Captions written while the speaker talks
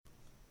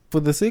For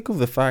the sake of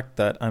the fact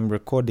that I'm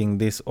recording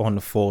this on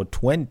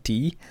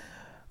 420,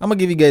 I'm going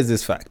to give you guys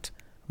this fact.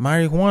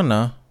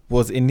 Marijuana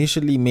was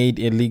initially made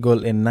illegal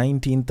in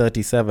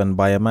 1937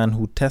 by a man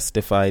who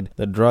testified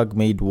the drug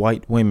made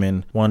white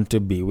women want to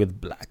be with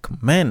black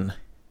men.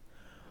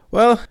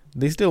 Well,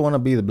 they still want to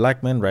be the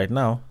black men right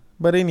now.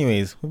 But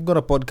anyways, we've got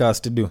a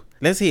podcast to do.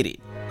 Let's hit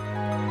it.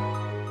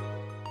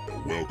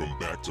 Welcome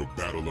back to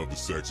Battle of the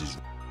Sexes.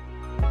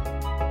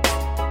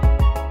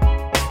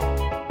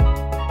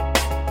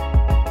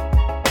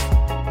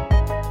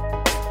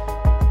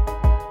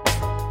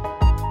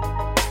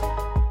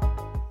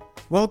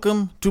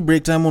 Welcome to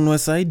Break Time on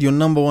Westside, your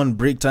number one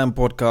break time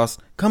podcast,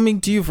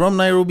 coming to you from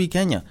Nairobi,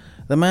 Kenya.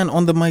 The man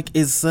on the mic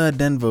is Sir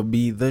Denver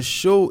B. The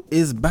show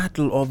is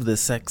Battle of the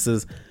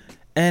Sexes.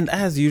 And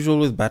as usual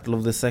with Battle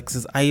of the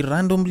Sexes, I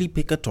randomly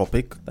pick a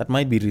topic that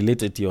might be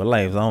related to your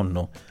lives, I don't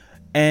know.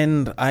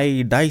 And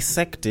I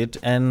dissect it,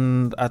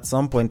 and at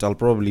some point I'll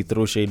probably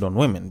throw shade on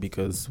women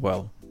because,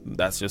 well,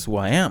 that's just who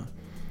I am.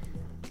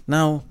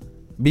 Now,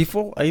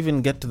 before I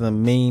even get to the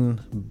main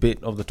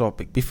bit of the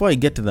topic, before I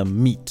get to the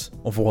meat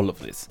of all of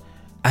this,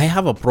 I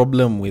have a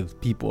problem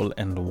with people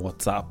and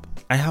WhatsApp.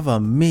 I have a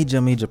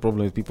major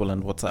problem with people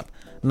and WhatsApp.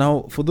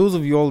 Now, for those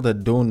of you all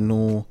that don't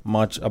know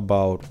much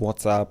about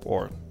WhatsApp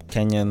or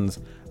Kenyans,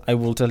 I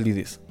will tell you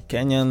this.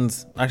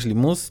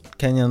 Most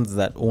Kenyans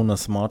that own a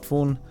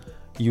smartphone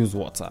use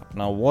WhatsApp.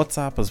 Now,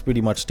 WhatsApp has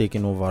pretty much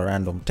taken over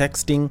random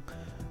texting.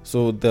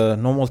 So the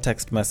normal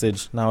text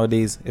message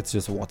nowadays, it's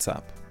just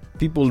WhatsApp.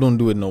 People don't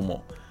do it no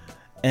more.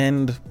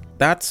 And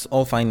that's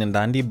all fine and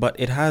dandy, but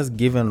it has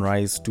given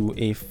rise to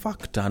a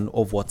fuck ton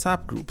of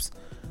WhatsApp groups.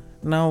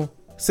 Now,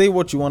 say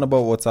what you want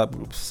about WhatsApp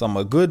groups. Some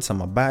are good,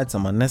 some are bad,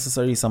 some are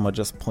necessary, some are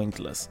just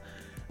pointless.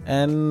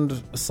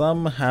 And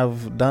some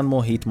have done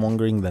more hate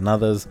mongering than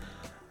others.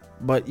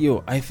 But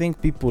I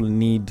think people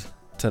need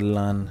to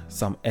learn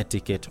some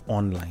etiquette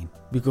online.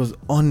 Because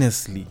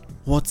honestly,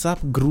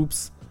 WhatsApp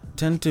groups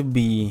tend to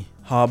be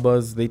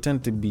harbors, they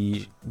tend to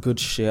be good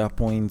share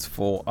points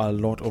for a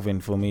lot of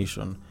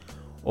information,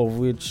 of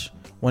which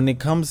when it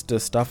comes to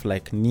stuff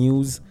like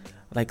news,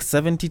 like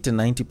 70 to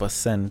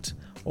 90%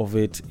 of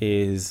it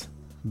is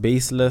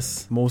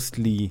baseless,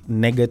 mostly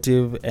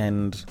negative,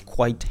 and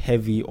quite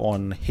heavy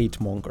on hate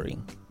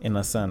mongering in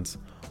a sense,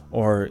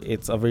 or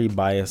it's a very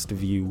biased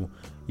view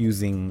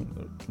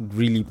using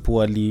really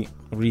poorly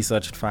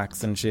researched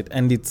facts and shit,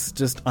 and it's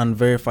just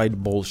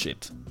unverified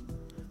bullshit.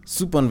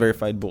 Super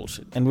unverified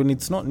bullshit. And when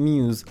it's not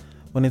news,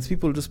 when it's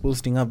people just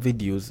posting up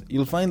videos,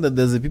 you'll find that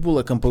there's the people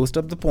that can post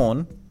up the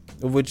porn,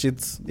 of which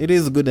it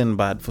is good and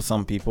bad for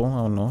some people. I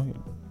don't know,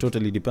 it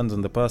totally depends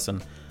on the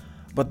person.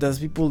 But there's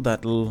people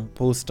that'll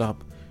post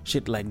up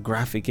shit like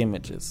graphic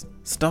images,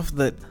 stuff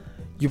that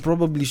you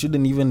probably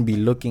shouldn't even be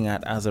looking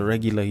at as a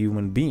regular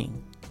human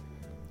being.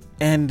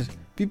 And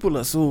people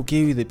are so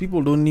okay with it.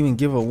 People don't even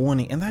give a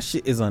warning, and that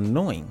shit is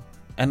annoying.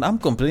 And I'm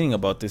complaining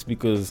about this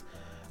because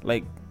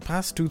like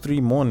past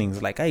 2-3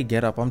 mornings, like I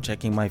get up, I'm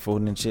checking my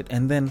phone and shit,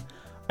 and then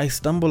I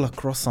stumble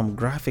across some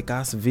graphic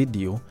ass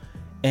video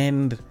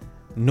and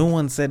no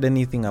one said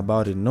anything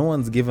about it. No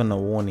one's given a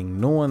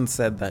warning. No one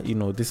said that,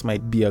 this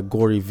might be a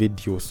gory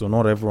video, so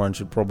not everyone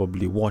should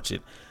probably watch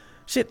it.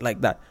 Shit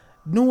like that.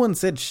 No one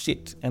said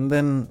shit. And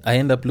then I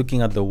end up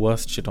looking at the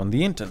worst shit on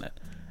the internet.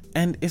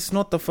 And it's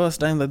not the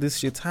first time that this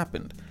shit's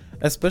happened.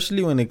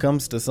 Especially when it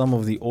comes to some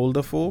of the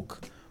older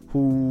folk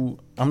who,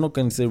 I'm not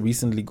going to say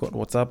recently got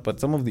WhatsApp, but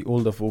some of the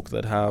older folk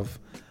that have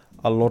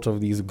a lot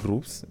of these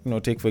groups.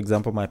 Take for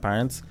example my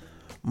parents.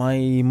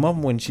 My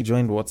mom, when she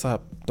joined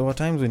WhatsApp, there were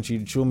times when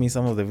she'd show me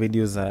some of the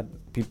videos that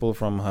people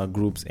from her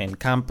groups in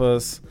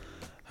campus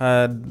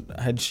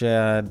had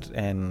shared,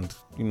 and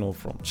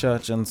from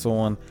church and so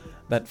on,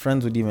 that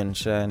friends would even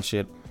share and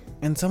shit.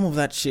 And some of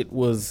that shit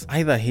was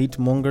either hate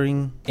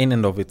mongering in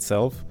and of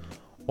itself,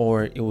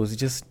 or it was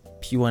just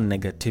pure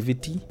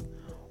negativity.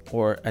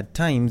 Or at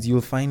times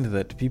you'll find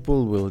that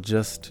people will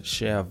just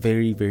share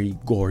very, very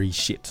gory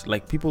shit.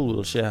 Like people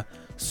will share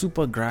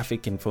super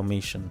graphic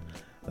information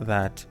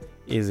that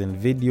is in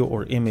video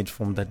or image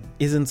form that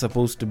isn't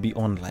supposed to be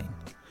online.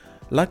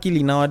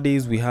 Luckily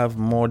nowadays we have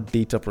more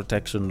data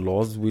protection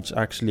laws which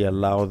actually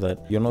allow that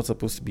you're not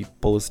supposed to be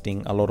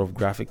posting a lot of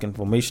graphic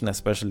information,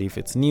 especially if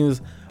it's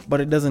news, but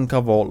it doesn't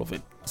cover all of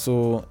it.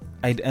 So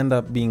I'd end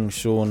up being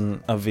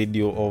shown a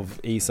video of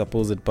a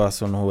supposed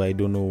person who I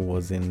don't know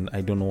was in,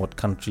 I don't know what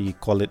country,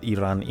 call it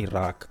Iran,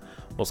 Iraq,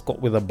 was caught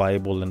with a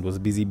Bible and was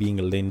busy being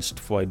lynched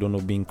for, I don't know,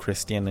 being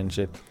Christian and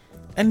shit.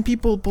 And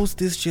people post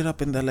this shit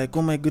up and they're like,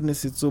 oh my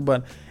goodness, it's so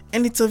bad.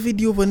 And it's a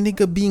video of a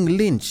nigga being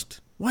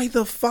lynched. Why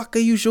the fuck are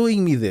you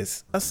showing me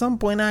this? At some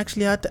point I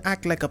actually had to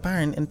act like a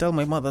parent and tell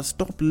my mother,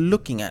 stop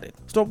looking at it.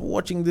 Stop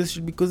watching this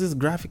shit because this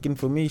graphic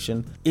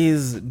information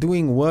is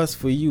doing worse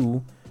for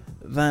you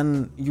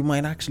than you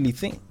might actually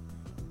think.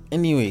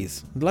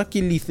 Anyways,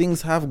 luckily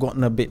things have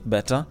gotten a bit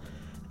better,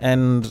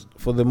 and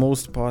for the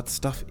most part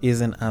stuff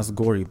isn't as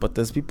gory, but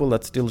there's people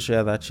that still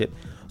share that shit.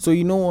 So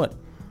you know what?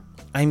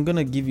 I'm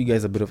gonna give you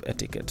guys a bit of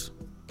etiquette.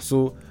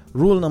 So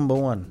rule number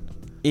 1,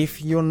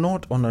 if you're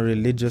not on a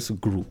religious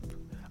group,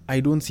 I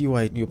don't see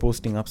why you're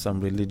posting up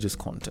some religious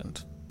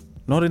content.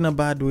 Not in a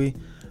bad way,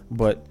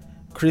 but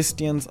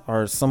Christians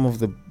are some of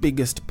the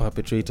biggest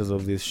perpetrators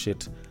of this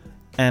shit.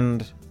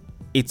 And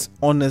it's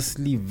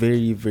honestly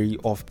very, very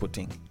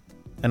off-putting.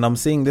 And I'm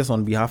saying this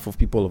on behalf of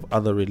people of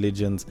other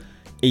religions,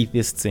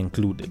 atheists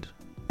included.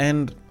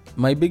 And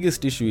my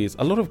biggest issue is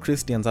a lot of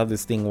Christians have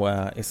this thing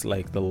where it's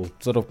like they'll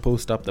sort of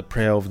post up the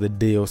prayer of the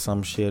day or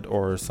some shit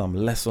or some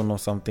lesson or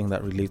something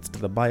that relates to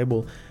the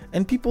Bible.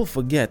 And people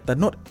forget that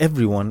not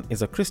everyone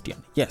is a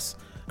Christian. Yes,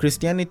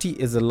 Christianity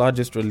is the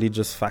largest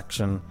religious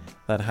faction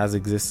that has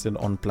existed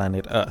on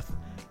planet Earth.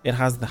 It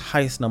has the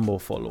highest number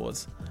of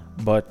followers,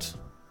 but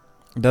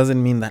it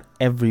doesn't mean that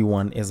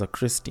everyone is a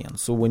Christian.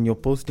 So when you're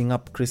posting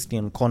up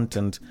Christian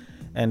content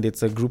and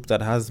it's a group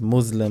that has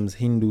Muslims,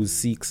 Hindus,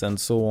 Sikhs and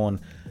so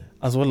on,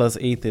 as well as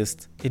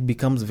atheists, it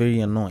becomes very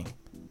annoying.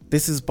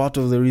 This is part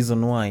of the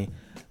reason why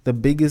the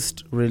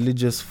biggest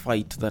religious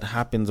fight that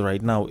happens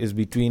right now is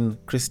between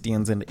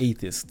Christians and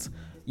atheists.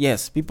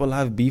 Yes, people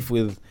have beef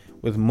with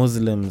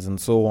Muslims and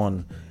so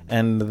on,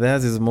 and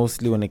theirs is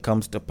mostly when it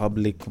comes to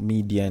public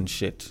media and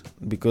shit,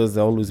 because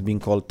they're always being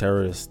called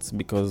terrorists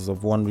because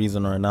of one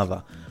reason or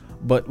another.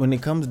 But when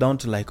it comes down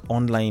to like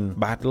online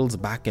battles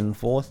back and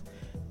forth,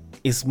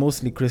 it's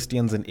mostly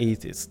Christians and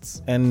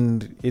atheists,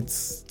 and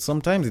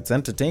sometimes it's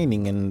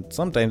entertaining and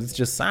sometimes it's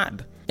just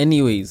sad.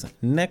 Anyways,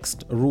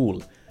 next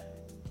rule: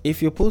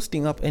 if you're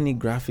posting up any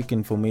graphic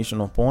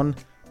information upon,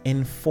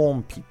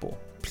 inform people.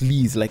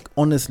 Please, like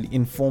honestly,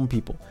 inform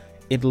people.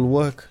 It'll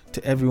work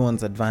to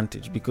everyone's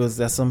advantage, because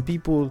there's some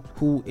people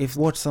who, if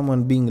watch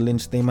someone being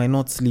lynched, they might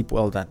not sleep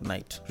well that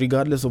night,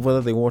 regardless of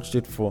whether they watched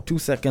it for 2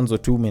 seconds or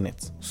 2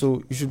 minutes.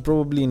 So you should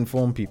probably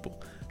inform people.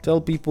 Tell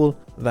people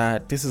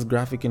that this is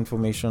graphic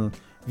information,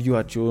 view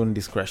at your own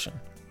discretion.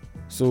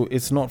 So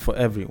it's not for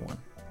everyone.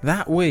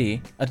 That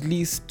way, at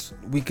least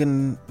we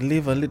can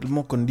live a little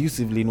more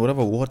conducively in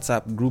whatever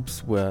WhatsApp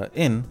groups we're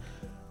in.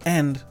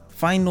 And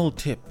final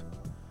tip: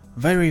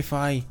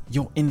 verify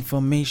your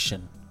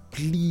information.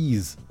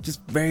 Please,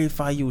 just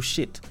verify your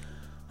shit.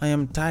 I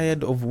am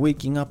tired of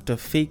waking up to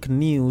fake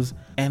news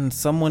and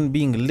someone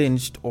being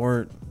lynched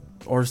or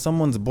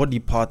someone's body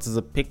parts as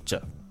a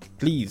picture.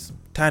 Please,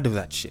 tired of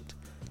that shit.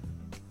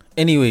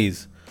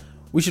 Anyways,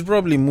 we should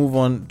probably move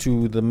on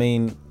to the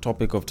main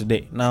topic of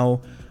today.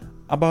 Now,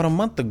 about a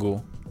month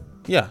ago,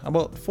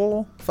 about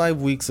 4-5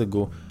 weeks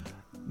ago,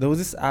 there was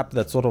this app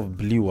that sort of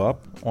blew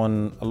up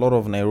on a lot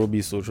of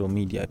Nairobi social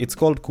media. It's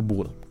called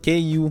Kubool.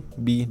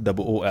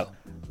 Kubool.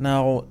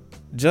 Now,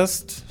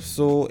 just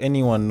so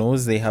anyone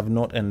knows, they have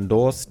not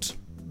endorsed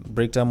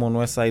Breaktime on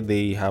Westside.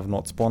 They have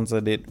not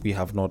sponsored it. We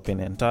have not been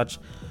in touch.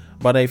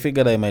 But I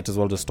figured I might as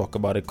well just talk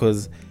about it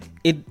because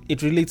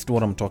it relates to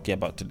what I'm talking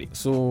about today.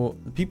 So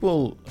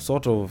people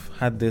sort of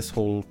had this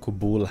whole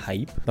Kubool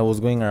hype that was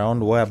going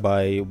around,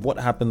 whereby what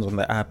happens on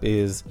the app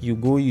is you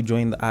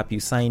join the app, you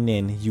sign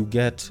in, you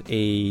get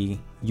a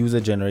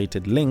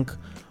user-generated link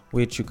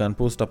which you can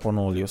post up on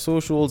all your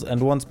socials,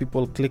 and once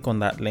people click on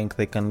that link,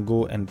 they can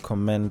go and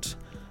comment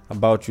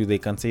about you. They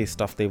can say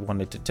stuff they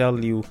wanted to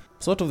tell you,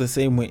 sort of the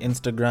same way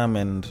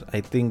Instagram and I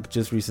think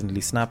just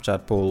recently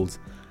Snapchat polls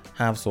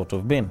have sort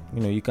of been.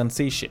 You can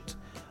say shit.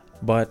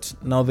 But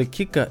now the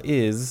kicker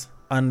is,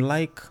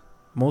 unlike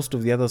most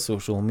of the other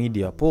social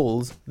media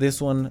polls,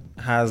 this one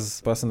has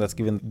a person that's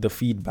given the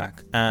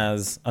feedback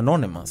as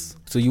anonymous.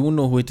 So you won't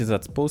know who it is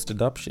that's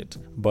posted up shit,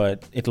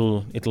 but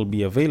it'll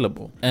be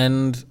available.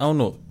 And I don't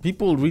know,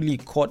 people really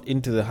caught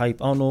into the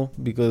hype. I don't know,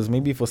 because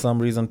maybe for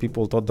some reason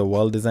people thought the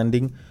world is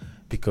ending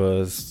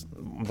because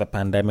the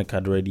pandemic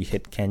had already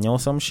hit Kenya or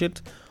some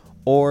shit.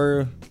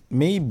 Or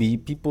maybe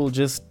people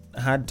just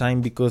had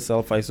time because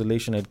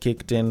self-isolation had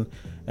kicked in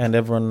and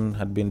everyone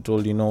had been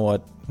told, you know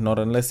what, not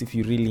unless if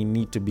you really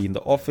need to be in the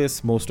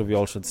office, most of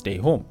y'all should stay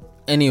home.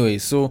 Anyway,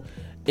 so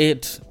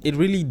it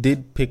really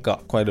did pick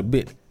up quite a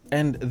bit.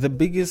 And the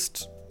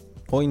biggest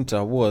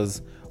pointer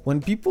was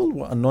when people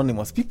were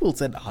anonymous, people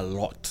said a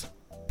lot.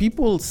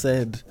 People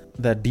said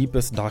their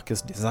deepest,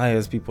 darkest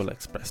desires. People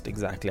expressed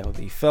exactly how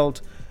they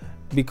felt,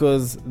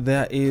 because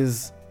there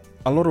is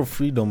a lot of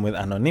freedom with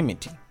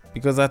anonymity,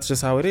 because that's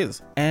just how it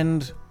is.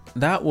 And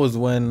that was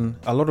when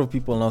a lot of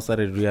people now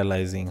started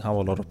realizing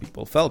how a lot of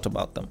people felt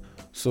about them.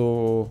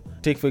 So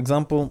take, for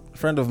example, a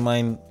friend of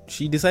mine,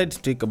 she decided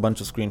to take a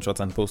bunch of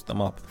screenshots and post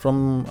them up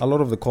from a lot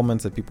of the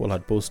comments that people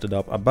had posted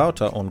up about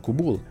her on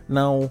Kubool.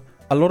 Now,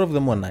 a lot of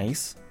them were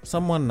nice.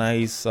 Some were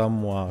nice,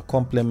 some were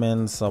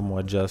compliments, some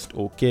were just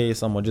okay,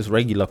 some were just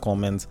regular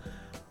comments.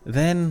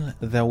 Then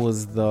there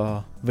was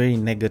the very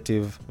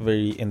negative,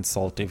 very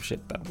insultive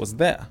shit that was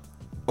there,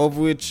 of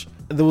which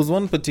there was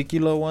one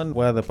particular one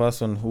where the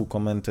person who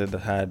commented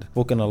had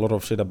spoken a lot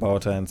of shit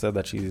about her and said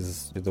that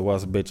she's the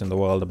worst bitch in the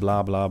world,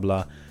 blah blah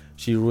blah.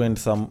 She ruined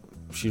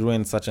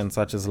such and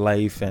such's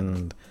life,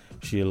 and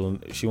she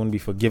won't be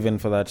forgiven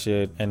for that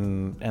shit,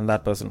 and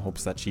that person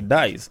hopes that she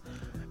dies.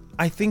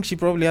 I think she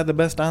probably had the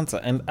best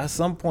answer, and at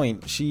some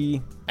point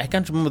I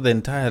can't remember the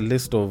entire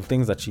list of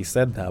things that she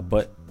said there,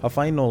 but her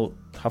final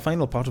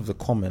part of the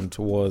comment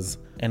was,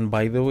 and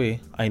by the way,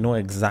 I know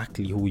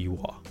exactly who you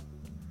are.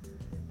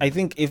 I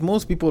think if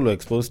most people were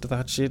exposed to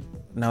that shit,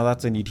 now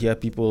that's when you'd hear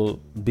people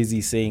busy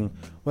saying,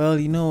 well,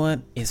 you know what,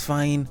 it's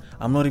fine,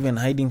 I'm not even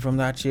hiding from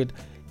that shit.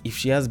 If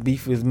she has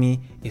beef with me,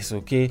 it's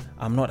okay,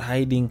 I'm not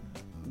hiding.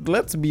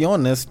 Let's be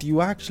honest,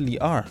 you actually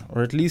are,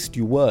 or at least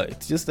you were.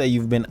 It's just that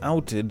you've been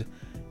outed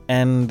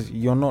and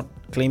you're not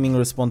claiming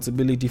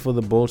responsibility for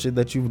the bullshit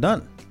that you've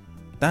done.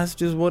 That's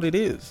just what it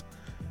is.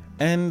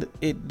 And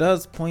it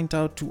does point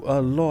out to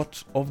a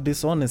lot of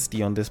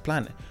dishonesty on this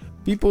planet.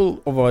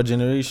 People of our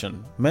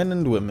generation, men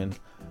and women,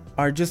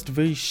 are just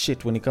very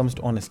shit when it comes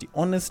to honesty.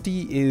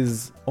 Honesty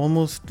is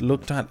almost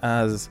looked at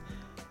as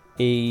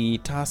a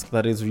task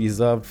that is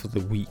reserved for the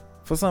weak.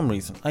 For some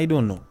reason, I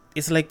don't know.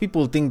 It's like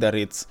people think that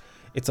it's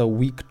a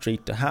weak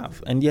trait to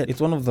have, and yet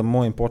it's one of the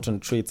more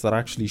important traits that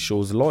actually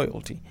shows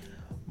loyalty.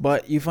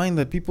 But you find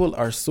that people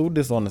are so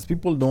dishonest.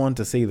 People don't want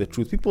to say the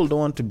truth. People don't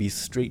want to be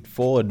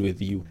straightforward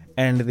with you,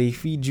 and they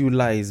feed you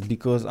lies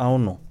because, I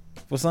don't know,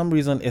 for some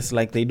reason it's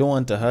like they don't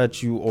want to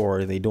hurt you,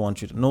 or they don't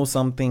want you to know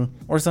something,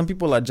 or some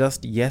people are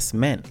just yes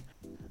men.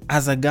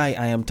 As a guy,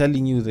 I am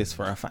telling you this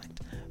for a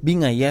fact.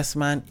 Being a yes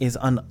man is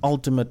an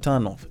ultimate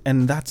turnoff,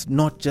 and that's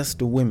not just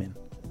to women.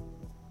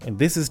 And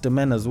this is to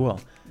men as well.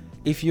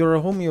 If you're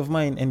a homie of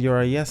mine and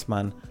you're a yes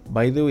man,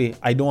 by the way,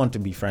 I don't want to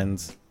be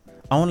friends.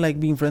 I don't like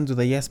being friends with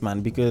a yes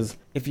man, because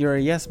if you're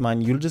a yes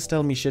man, you'll just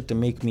tell me shit to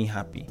make me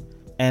happy.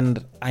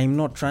 And I'm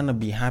not trying to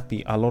be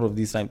happy a lot of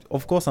these times.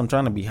 Of course, I'm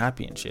trying to be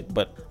happy and shit,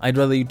 but I'd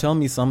rather you tell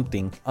me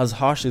something as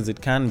harsh as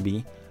it can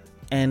be,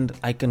 and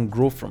I can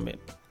grow from it.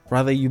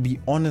 Rather you be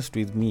honest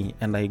with me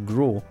and I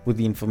grow with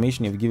the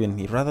information you've given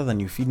me, rather than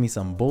you feed me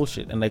some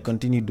bullshit and I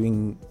continue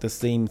doing the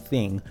same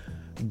thing,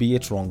 be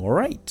it wrong or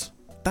right.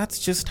 That's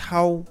just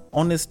how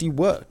honesty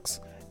works.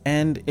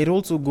 And it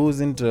also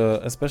goes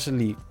into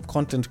especially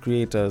content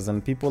creators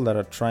and people that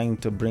are trying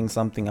to bring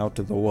something out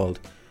to the world.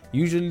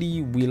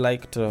 Usually we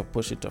like to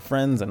push it to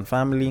friends and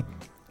family,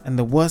 and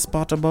the worst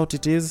part about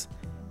it is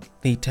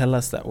they tell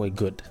us that we're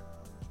good,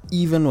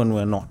 even when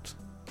we're not.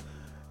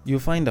 You'll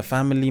find a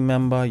family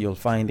member, you'll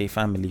find a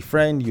family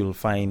friend, you'll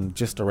find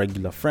just a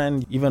regular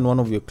friend, even one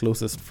of your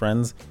closest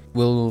friends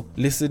will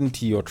listen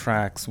to your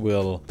tracks,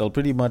 they'll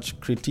pretty much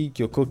critique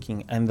your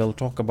cooking, and they'll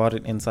talk about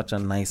it in such a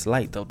nice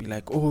light. They'll be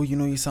like, oh, you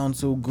know, you sound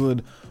so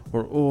good,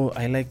 or oh,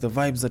 I like the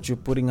vibes that you're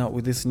putting out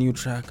with this new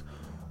track,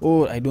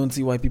 oh, I don't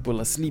see why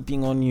people are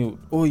sleeping on you,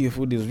 oh, your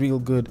food is real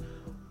good.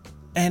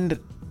 And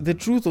the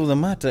truth of the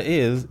matter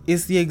is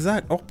the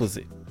exact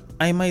opposite.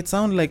 I might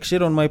sound like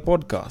shit on my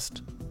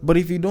podcast, but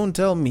if you don't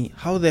tell me,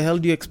 how the hell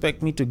do you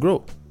expect me to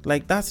grow?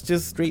 Like, that's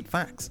just straight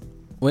facts.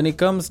 When it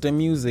comes to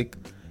music,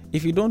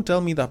 if you don't tell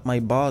me that my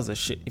bars are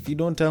shit, if you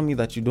don't tell me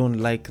that you don't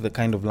like the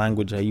kind of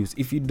language I use,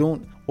 if you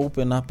don't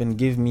open up and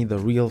give me the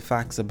real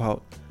facts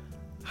about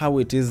how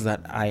it is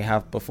that I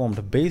have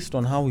performed based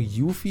on how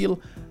you feel,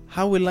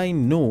 how will I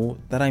know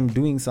that I'm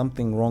doing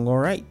something wrong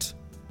or right?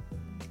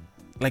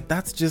 Like,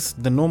 that's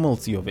just the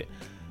normalcy of it.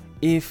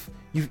 If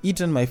you've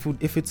eaten my food,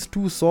 if it's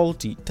too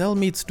salty, tell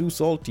me it's too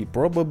salty.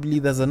 Probably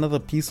there's another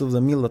piece of the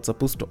meal that's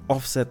supposed to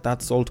offset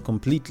that salt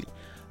completely.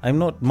 I'm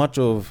not much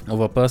of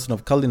a person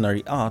of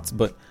culinary arts,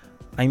 but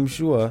I'm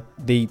sure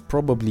they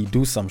probably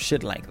do some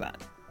shit like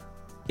that.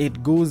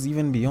 It goes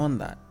even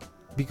beyond that,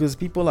 because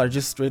people are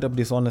just straight up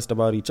dishonest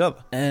about each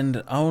other.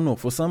 And I don't know,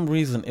 for some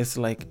reason it's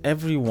like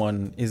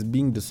everyone is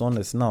being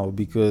dishonest now,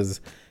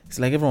 because it's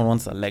like everyone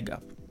wants a leg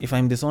up. If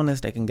I'm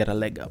dishonest, I can get a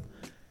leg up.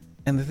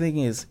 And the thing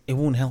is, it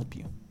won't help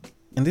you.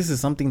 And this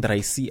is something that I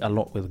see a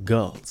lot with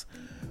girls.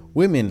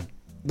 Women,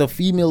 the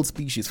female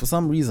species, for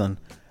some reason,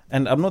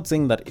 and I'm not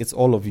saying that it's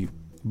all of you,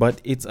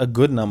 but it's a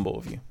good number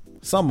of you.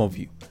 Some of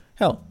you.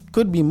 Hell,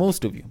 could be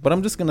most of you, but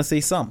I'm just gonna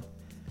say some.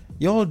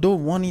 Y'all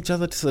don't want each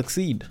other to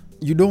succeed.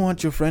 You don't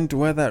want your friend to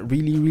wear that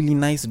really, really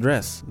nice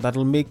dress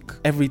that'll make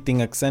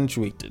everything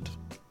accentuated.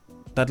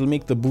 That'll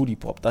make the booty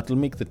pop. That'll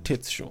make the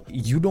tits show.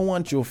 You don't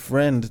want your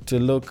friend to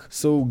look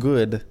so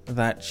good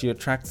that she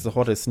attracts the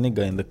hottest nigga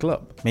in the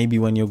club. Maybe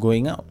when you're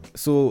going out.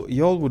 So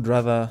y'all would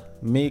rather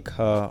make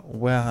her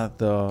wear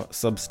the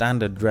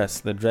substandard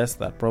dress. The dress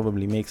that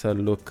probably makes her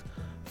look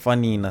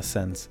funny in a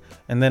sense.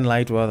 And then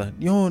lie to her that,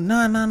 yo,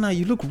 nah,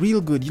 you look real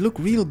good. You look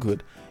real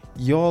good.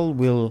 Y'all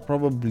will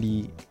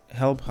probably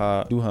help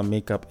her do her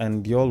makeup,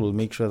 and y'all will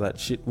make sure that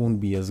shit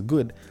won't be as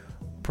good.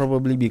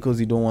 Probably because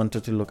you don't want her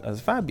to look as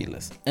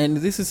fabulous. And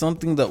this is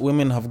something that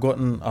women have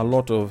gotten a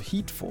lot of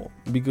heat for,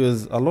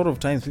 because a lot of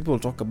times people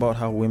talk about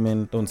how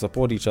women don't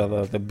support each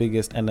other. The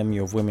biggest enemy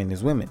of women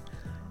is women.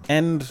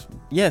 And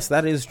yes,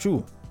 that is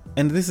true.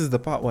 And this is the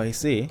part where I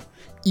say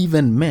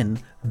even men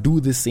do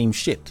the same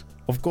shit.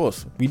 Of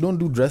course, we don't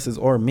do dresses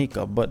or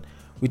makeup, but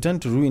we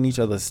tend to ruin each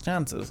other's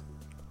chances.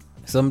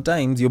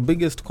 Sometimes your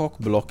biggest cock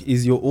block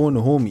is your own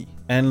homie,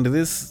 and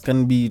this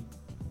can be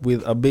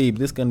with a babe,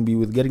 this can be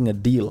with getting a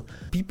deal.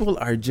 People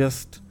are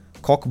just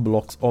cock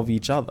blocks of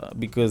each other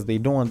because they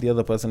don't want the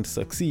other person to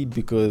succeed,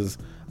 because,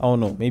 I don't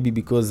know, maybe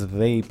because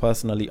they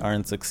personally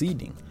aren't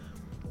succeeding.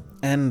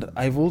 And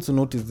I've also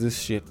noticed this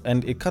shit,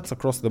 and it cuts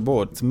across the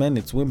board. It's men,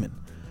 it's women.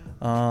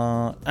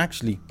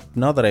 Actually,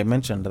 now that I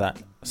mentioned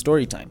that,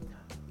 story time.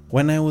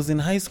 When I was in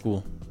high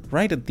school,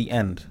 right at the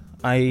end,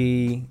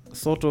 I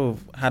sort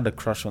of had a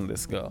crush on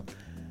this girl.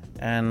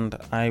 And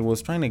I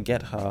was trying to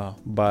get her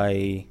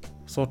by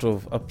sort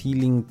of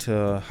appealing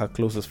to her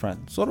closest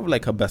friend, sort of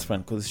like her best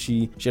friend, because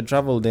she had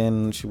traveled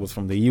in, she was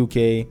from the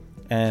UK,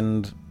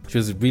 and she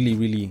was a really,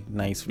 really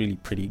nice, really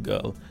pretty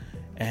girl.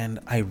 And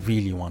I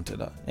really wanted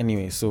her.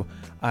 Anyway, so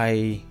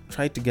I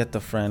tried to get the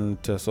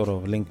friend to sort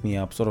of link me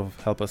up, sort of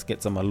help us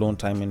get some alone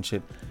time and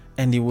shit.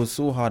 And it was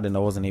so hard and I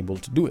wasn't able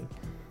to do it.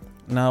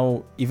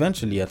 Now,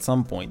 eventually at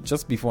some point,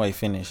 just before I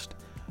finished,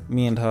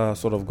 me and her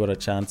sort of got a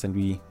chance and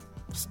we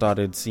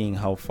started seeing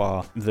how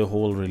far the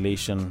whole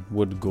relation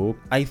would go.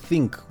 I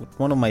think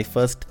one of my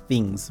first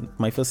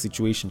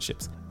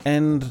situationships.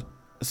 And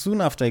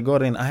soon after I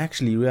got in, I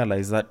actually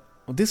realized that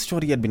this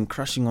shorty had been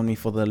crushing on me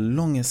for the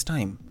longest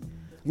time.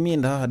 Me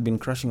and her had been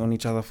crushing on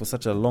each other for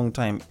such a long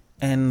time.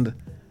 And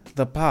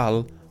the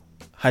pal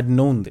had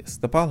known this.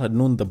 The pal had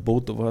known the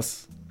both of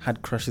us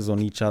had crushes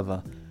on each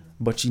other,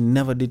 but she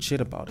never did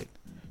shit about it.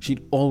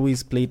 She'd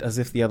always played as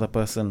if the other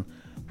person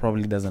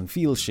probably doesn't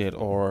feel shit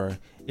or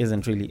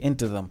isn't really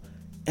into them.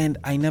 And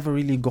I never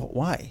really got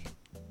why.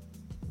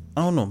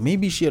 I don't know,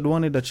 maybe she had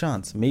wanted a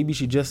chance. Maybe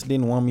she just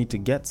didn't want me to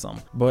get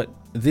some. But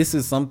this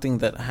is something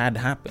that had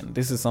happened.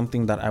 This is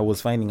something that I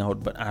was finding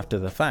out, but after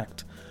the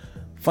fact.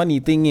 Funny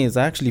thing is,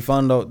 I actually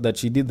found out that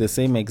she did the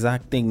same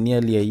exact thing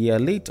nearly a year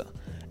later.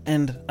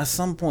 And at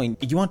some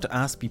point, you want to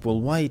ask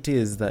people why it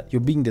is that you're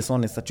being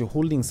dishonest, that you're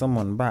holding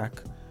someone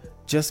back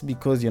just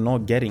because you're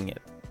not getting it.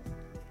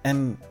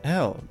 And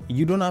hell,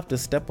 you don't have to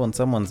step on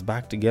someone's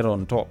back to get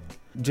on top.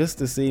 Just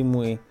the same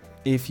way,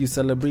 if you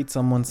celebrate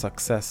someone's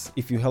success,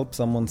 if you help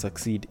someone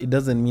succeed, it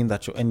doesn't mean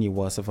that you're any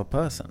worse of a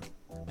person.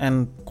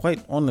 And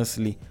quite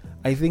honestly,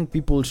 I think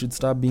people should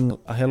start being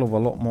a hell of a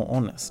lot more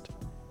honest.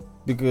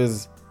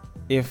 Because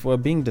if we're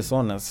being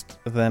dishonest,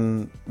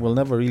 then we'll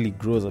never really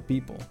grow as a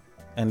people.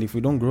 And if we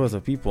don't grow as a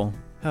people,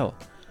 hell,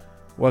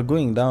 we're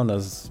going down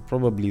as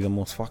probably the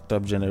most fucked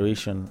up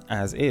generation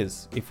as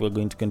is, if we're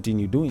going to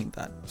continue doing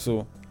that.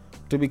 So,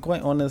 to be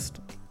quite honest,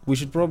 we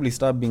should probably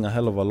start being a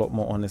hell of a lot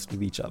more honest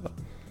with each other.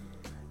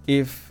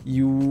 If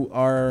you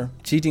are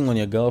cheating on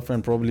your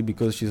girlfriend probably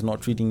because she's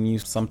not treating you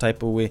some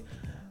type of way,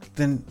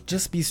 then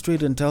just be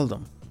straight and tell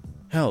them.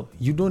 Hell,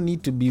 you don't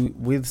need to be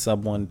with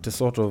someone to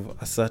sort of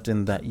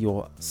ascertain that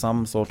you're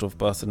some sort of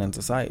person in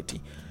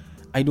society.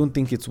 I don't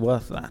think it's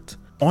worth that.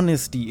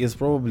 Honesty is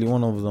probably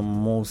one of the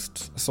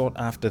most sought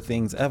after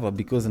things ever,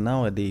 because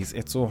nowadays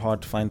it's so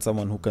hard to find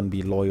someone who can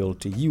be loyal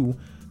to you,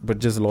 but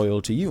just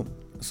loyal to you.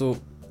 So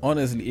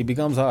honestly, it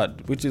becomes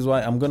hard, which is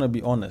why I'm gonna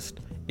be honest.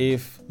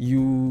 If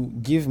you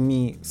give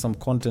me some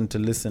content to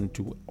listen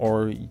to,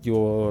 or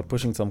you're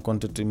pushing some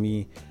content to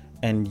me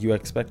and you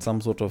expect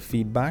some sort of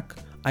feedback,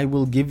 I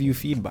will give you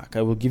feedback.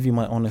 I will give you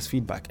my honest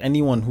feedback.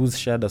 Anyone who's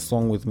shared a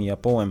song with me, a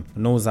poem,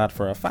 knows that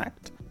for a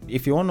fact.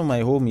 If you're one of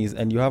my homies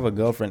and you have a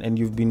girlfriend and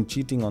you've been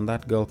cheating on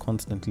that girl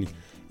constantly,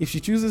 if she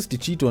chooses to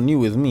cheat on you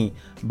with me,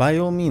 by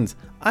all means,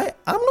 I'm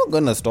not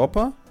gonna stop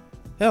her.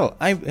 Hell,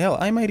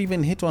 I might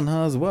even hit on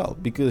her as well,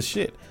 because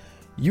shit,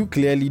 you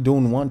clearly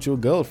don't want your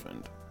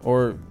girlfriend,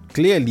 or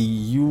clearly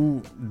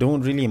you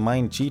don't really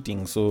mind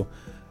cheating. So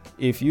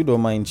if you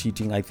don't mind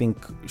cheating, I think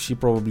she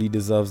probably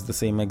deserves the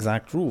same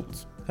exact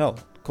rules. Hell,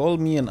 call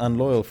me an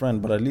unloyal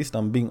friend, but at least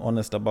I'm being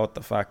honest about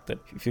the fact that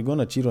if you're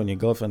gonna cheat on your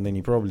girlfriend, then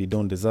you probably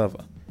don't deserve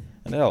her.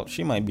 And hell,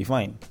 she might be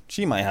fine.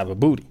 She might have a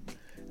booty.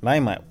 And I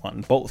might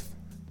want both.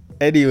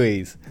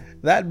 Anyways,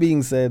 that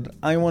being said,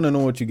 I want to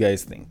know what you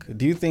guys think.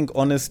 Do you think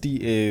honesty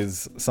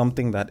is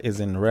something that is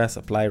in rare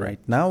supply right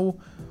now?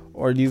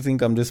 Or do you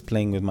think I'm just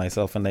playing with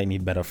myself and I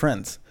need better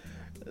friends?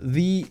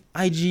 The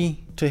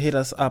IG to hit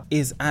us up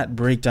is at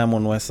Breaktime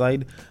on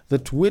Westside. The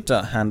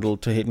Twitter handle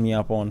to hit me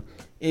up on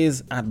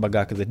is at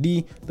Bagaka the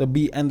D. The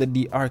B and the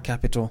D are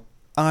capital.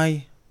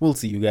 I will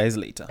see you guys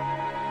later.